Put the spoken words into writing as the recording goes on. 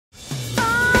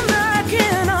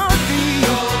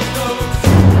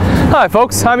Hi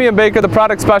folks, I'm Ian Baker, the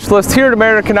product specialist here at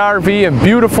American RV in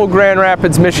beautiful Grand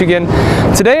Rapids, Michigan.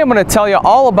 Today I'm going to tell you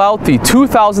all about the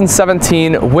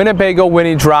 2017 Winnebago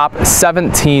Winnie Drop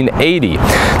 1780.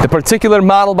 The particular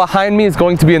model behind me is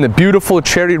going to be in the beautiful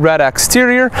cherry red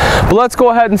exterior, but let's go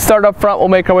ahead and start up front. We'll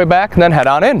make our way back and then head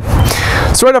on in.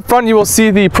 So right up front you will see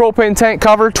the propane tank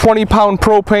cover, 20-pound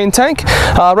propane tank.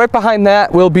 Right behind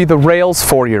that will be the rails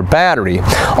for your battery.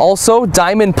 Also,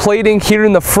 diamond plating here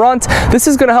in the front. This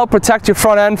is going to help protect your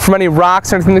front end from any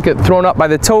rocks or anything that get thrown up by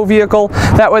the tow vehicle.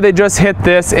 That way they just hit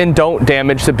this and don't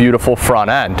damage the beautiful front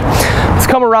end. Let's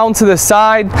come around to the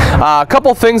side. A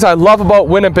couple things I love about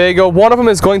Winnebago. One of them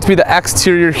is going to be the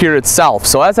exterior here itself.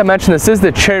 So as I mentioned, this is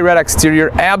the cherry red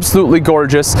exterior, absolutely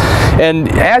gorgeous. And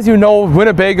as you know,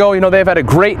 Winnebago, they've had a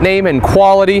great name and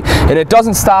quality, and it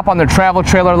doesn't stop on their travel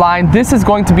trailer line. This is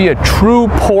going to be a true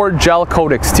poured gel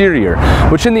coat exterior,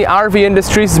 which in the RV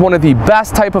industry is one of the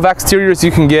best type of exteriors you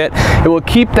can get. It will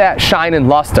keep that shine and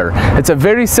luster. It's a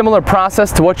very similar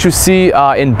process to what you see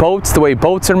in boats, the way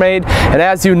boats are made. And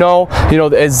as you know,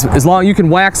 as long as you can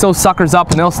wax those suckers up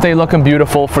and they'll stay looking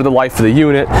beautiful for the life of the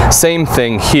unit. Same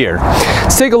thing here.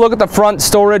 Let's take a look at the front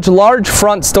storage. Large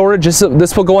front storage.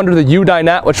 This will go under the U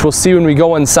dinette, which we'll see when we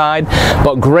go inside,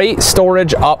 but great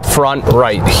storage up front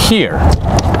right here.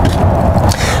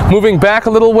 Moving back a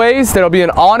little ways, there'll be an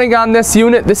awning on this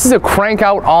unit. This is a crank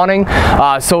out awning,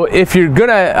 so if you're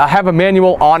gonna have a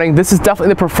manual awning, this is definitely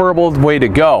the preferable way to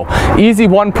go. Easy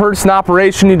one-person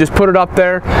operation. You just put it up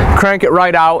there, crank it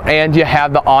right out, and you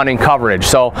have the awning coverage.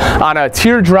 So on a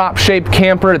teardrop shaped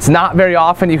camper, it's not very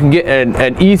often you can get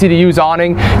an easy to use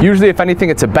awning. Usually, if anything,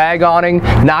 it's a bag awning.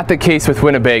 Not the case with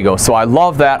Winnebago, so I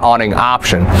love that awning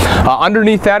option.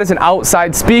 Underneath that is an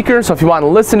outside speaker, so if you want to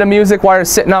listen to music while you're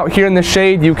sitting out here in the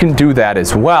shade, you can do that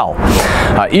as well.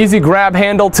 Easy grab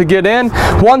handle to get in,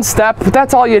 one step, but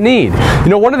that's all you need.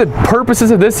 One of the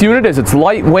purposes of this unit is it's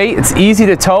lightweight, it's easy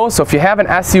to tow, so if you have an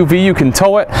SUV you can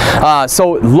tow it.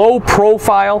 So low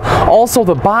profile. Also,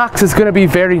 the box is going to be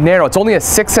very narrow. It's only a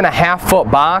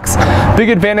 6.5-foot box. Big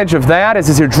advantage of that is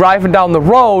as you're driving down the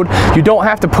road, you don't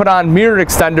have to put on mirror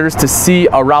extenders to see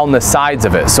around the sides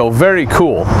of it, so very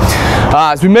cool.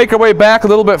 As we make our way back a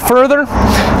little bit further,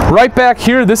 right back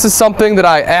here, this is something that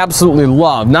I absolutely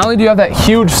love. Not only do you have that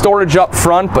huge storage up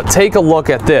front, but take a look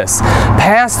at this.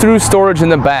 Pass-through storage in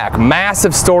the back.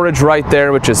 Massive storage right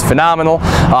there, which is phenomenal.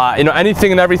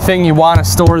 Anything and everything you want to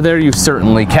store there, you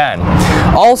certainly can.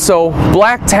 Also,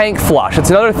 black tank flush. It's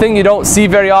another thing you don't see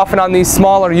very often on these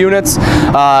smaller units.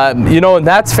 And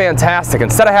that's fantastic.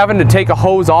 Instead of having to take a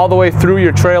hose all the way through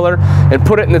your trailer and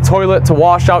put it in the toilet to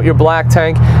wash out your black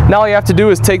tank, now all you have to do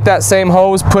is take that same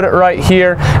hose, put it right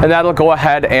here, and that'll go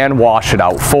ahead and wash it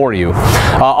out for you.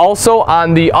 Also,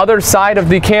 on the other side of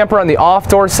the camper, on the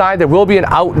off-door side, there will be an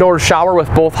outdoor shower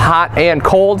with both hot and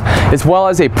cold, as well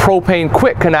as a propane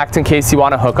quick connect in case you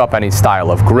want to hook up any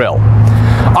style of grill.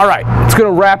 All right, it's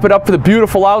going to wrap it up for the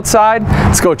beautiful outside.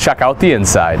 Let's go check out the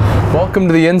inside. Welcome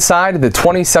to the inside of the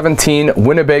 2017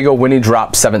 Winnebago Winnie Drop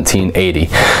 1780.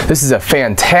 This is a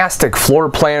fantastic floor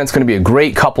plan. It's going to be a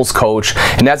great couples coach,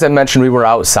 and as I mentioned, we were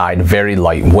outside, very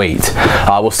lightweight.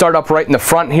 We'll start up right in the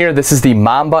front here. This is the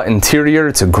Mamba interior.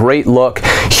 It's a great look.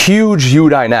 Huge U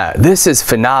dinette. This is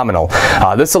phenomenal.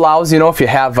 This allows, if you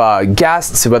have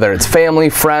guests, whether it's family,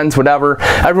 friends, whatever,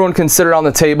 everyone can sit around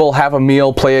the table, have a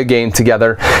meal, play a game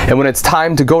together. And when it's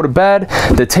time to go to bed,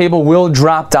 the table will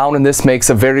drop down, and this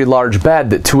makes a very large bed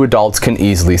that two adults can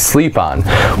easily sleep on.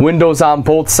 Windows on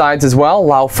both sides as well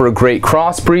allow for a great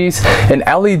cross breeze, and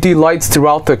LED lights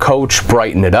throughout the coach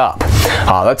brighten it up.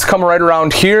 Let's come right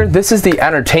around here. This is the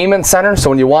entertainment center, so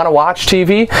when you want to watch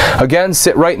TV, again,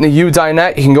 sit right in the U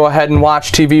dinette. You can go ahead and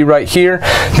watch TV right here.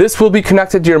 This will be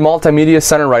connected to your multimedia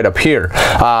center right up here.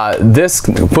 This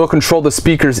will control the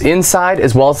speakers inside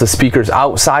as well as the speakers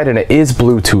outside, and it is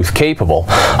Bluetooth capable.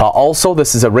 Also,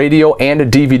 this is a radio and a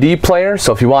DVD player,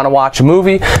 so if you want to watch a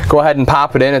movie, go ahead and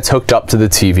pop it in. It's hooked up to the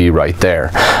TV right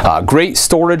there. Great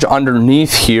storage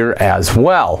underneath here as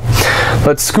well.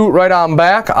 Let's scoot right on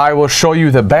back. I will show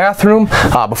you the bathroom.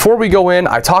 Before we go in,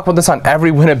 I talk about this on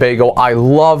every Winnebago. I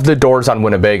love the doors on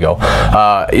Winnebago.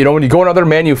 When you go in other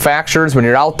manufacturers, when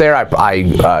you're out there,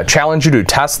 I challenge you to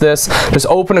test this. Just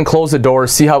open and close the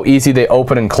doors, see how easy they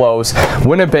open and close.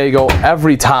 Winnebago,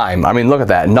 every time. I mean, look at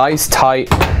that. Nice, tight,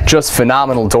 just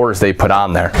phenomenal doors they put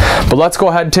on there. But let's go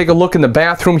ahead and take a look in the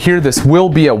bathroom here. This will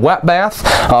be a wet bath.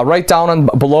 Right down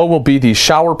below will be the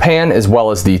shower pan as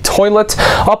well as the toilet.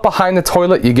 Up behind the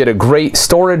toilet, you get a great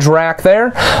storage rack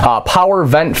there. Power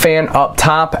vent fan up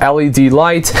top, LED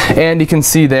light, and you can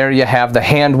see there you have the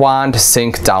hand wand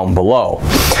sink down below.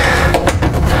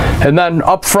 And then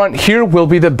up front here will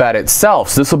be the bed itself.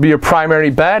 So this will be your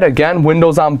primary bed. Again,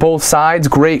 windows on both sides,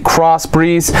 great cross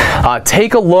breeze.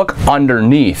 Take a look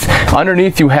underneath.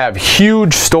 Underneath you have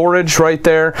huge storage right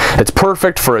there. It's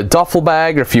perfect for a duffel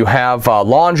bag, or if you have a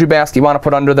laundry basket you want to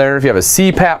put under there. If you have a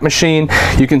CPAP machine,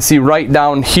 you can see right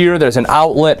down here there's an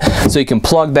outlet, so you can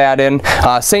plug that in.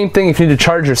 Same thing if you need to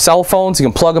charge your cell phones, you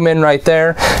can plug them in right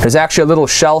there. There's actually a little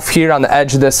shelf here on the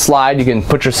edge of this slide. You can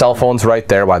put your cell phones right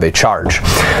there while they charge.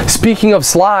 Speaking of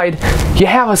slide, you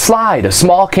have a slide. A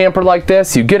small camper like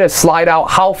this, you get a slide out.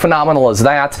 How phenomenal is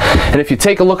that? And if you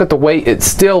take a look at the weight, it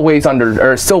still weighs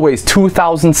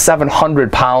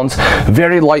 2,700 pounds.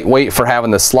 Very lightweight for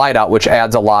having the slide out, which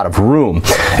adds a lot of room.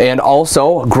 And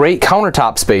also great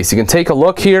countertop space. You can take a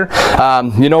look here.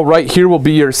 You know, right here will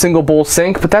be your single bowl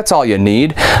sink, but that's all you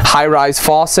need. High-rise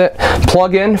faucet,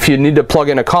 plug in. If you need to plug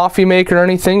in a coffee maker or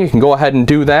anything, you can go ahead and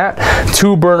do that.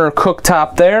 2-burner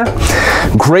cooktop there.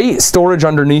 Great storage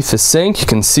underneath the sink. You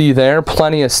can see there,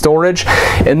 plenty of storage.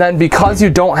 And then because you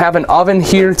don't have an oven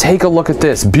here, take a look at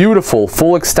this. Beautiful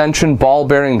full extension ball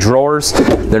bearing drawers.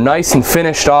 They're nice and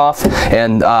finished off,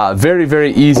 and very,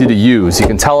 very easy to use. You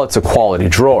can tell it's a quality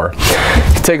drawer.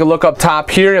 Take a look up top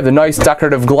here. You have the nice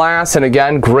decorative glass, and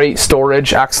again, great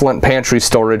storage, excellent pantry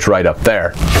storage right up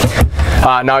there.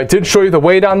 Now I did show you the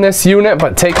weight on this unit,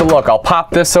 but take a look. I'll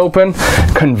pop this open.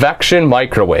 Convection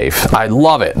microwave. I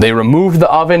love it. They removed the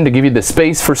oven to give you the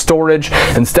space for storage.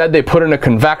 Instead, they put in a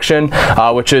convection,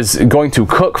 which is going to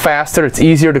cook faster. It's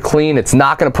easier to clean. It's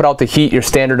not going to put out the heat your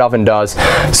standard oven does.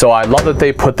 So I love that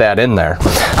they put that in there.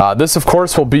 This, of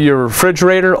course, will be your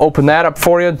refrigerator. Open that up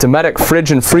for you. Dometic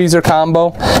fridge and freezer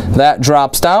combo. That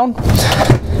drops down.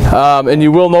 And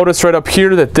you will notice right up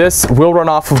here that this will run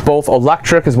off of both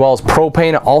electric as well as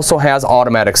propane. It also has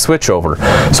automatic switchover.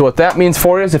 So what that means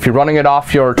for you is if you're running it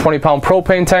off your 20-pound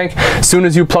propane tank, as soon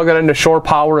as you plug it into shore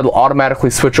power, it'll automatically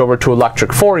switch over to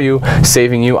electric for you,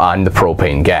 saving you on the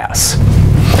propane gas.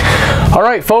 All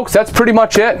right, folks, that's pretty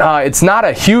much it. It's not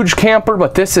a huge camper,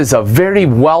 but this is a very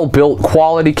well-built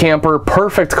quality camper,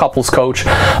 perfect couples coach.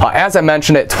 As I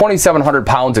mentioned, at 2,700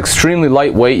 pounds, extremely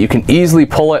lightweight. You can easily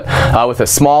pull it with a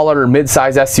smaller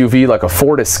mid-size SUV like a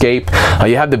Ford Escape.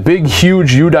 You have the big,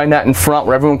 huge U-dinette in front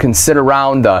where everyone can sit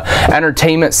around. The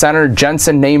entertainment center,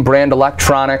 Jensen name brand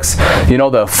electronics. You know,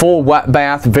 the full wet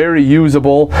bath, very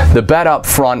usable. The bed up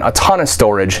front, a ton of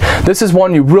storage. This is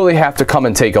one you really have to come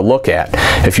and take a look at.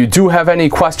 If you do have any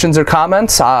questions or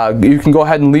comments, you can go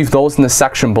ahead and leave those in the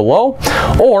section below,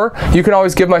 or you can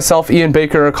always give myself, Ian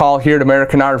Baker, a call here at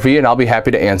American RV, and I'll be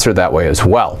happy to answer that way as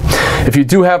well. If you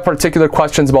do have particular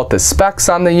questions about the specs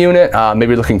on the unit,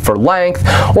 maybe looking for length,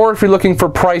 or if you're looking for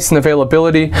price and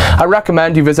availability, I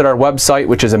recommend you visit our website,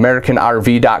 which is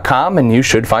AmericanRV.com, and you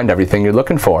should find everything you're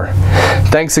looking for.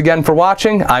 Thanks again for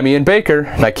watching. I'm Ian Baker,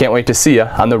 and I can't wait to see you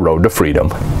on the road to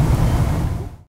freedom.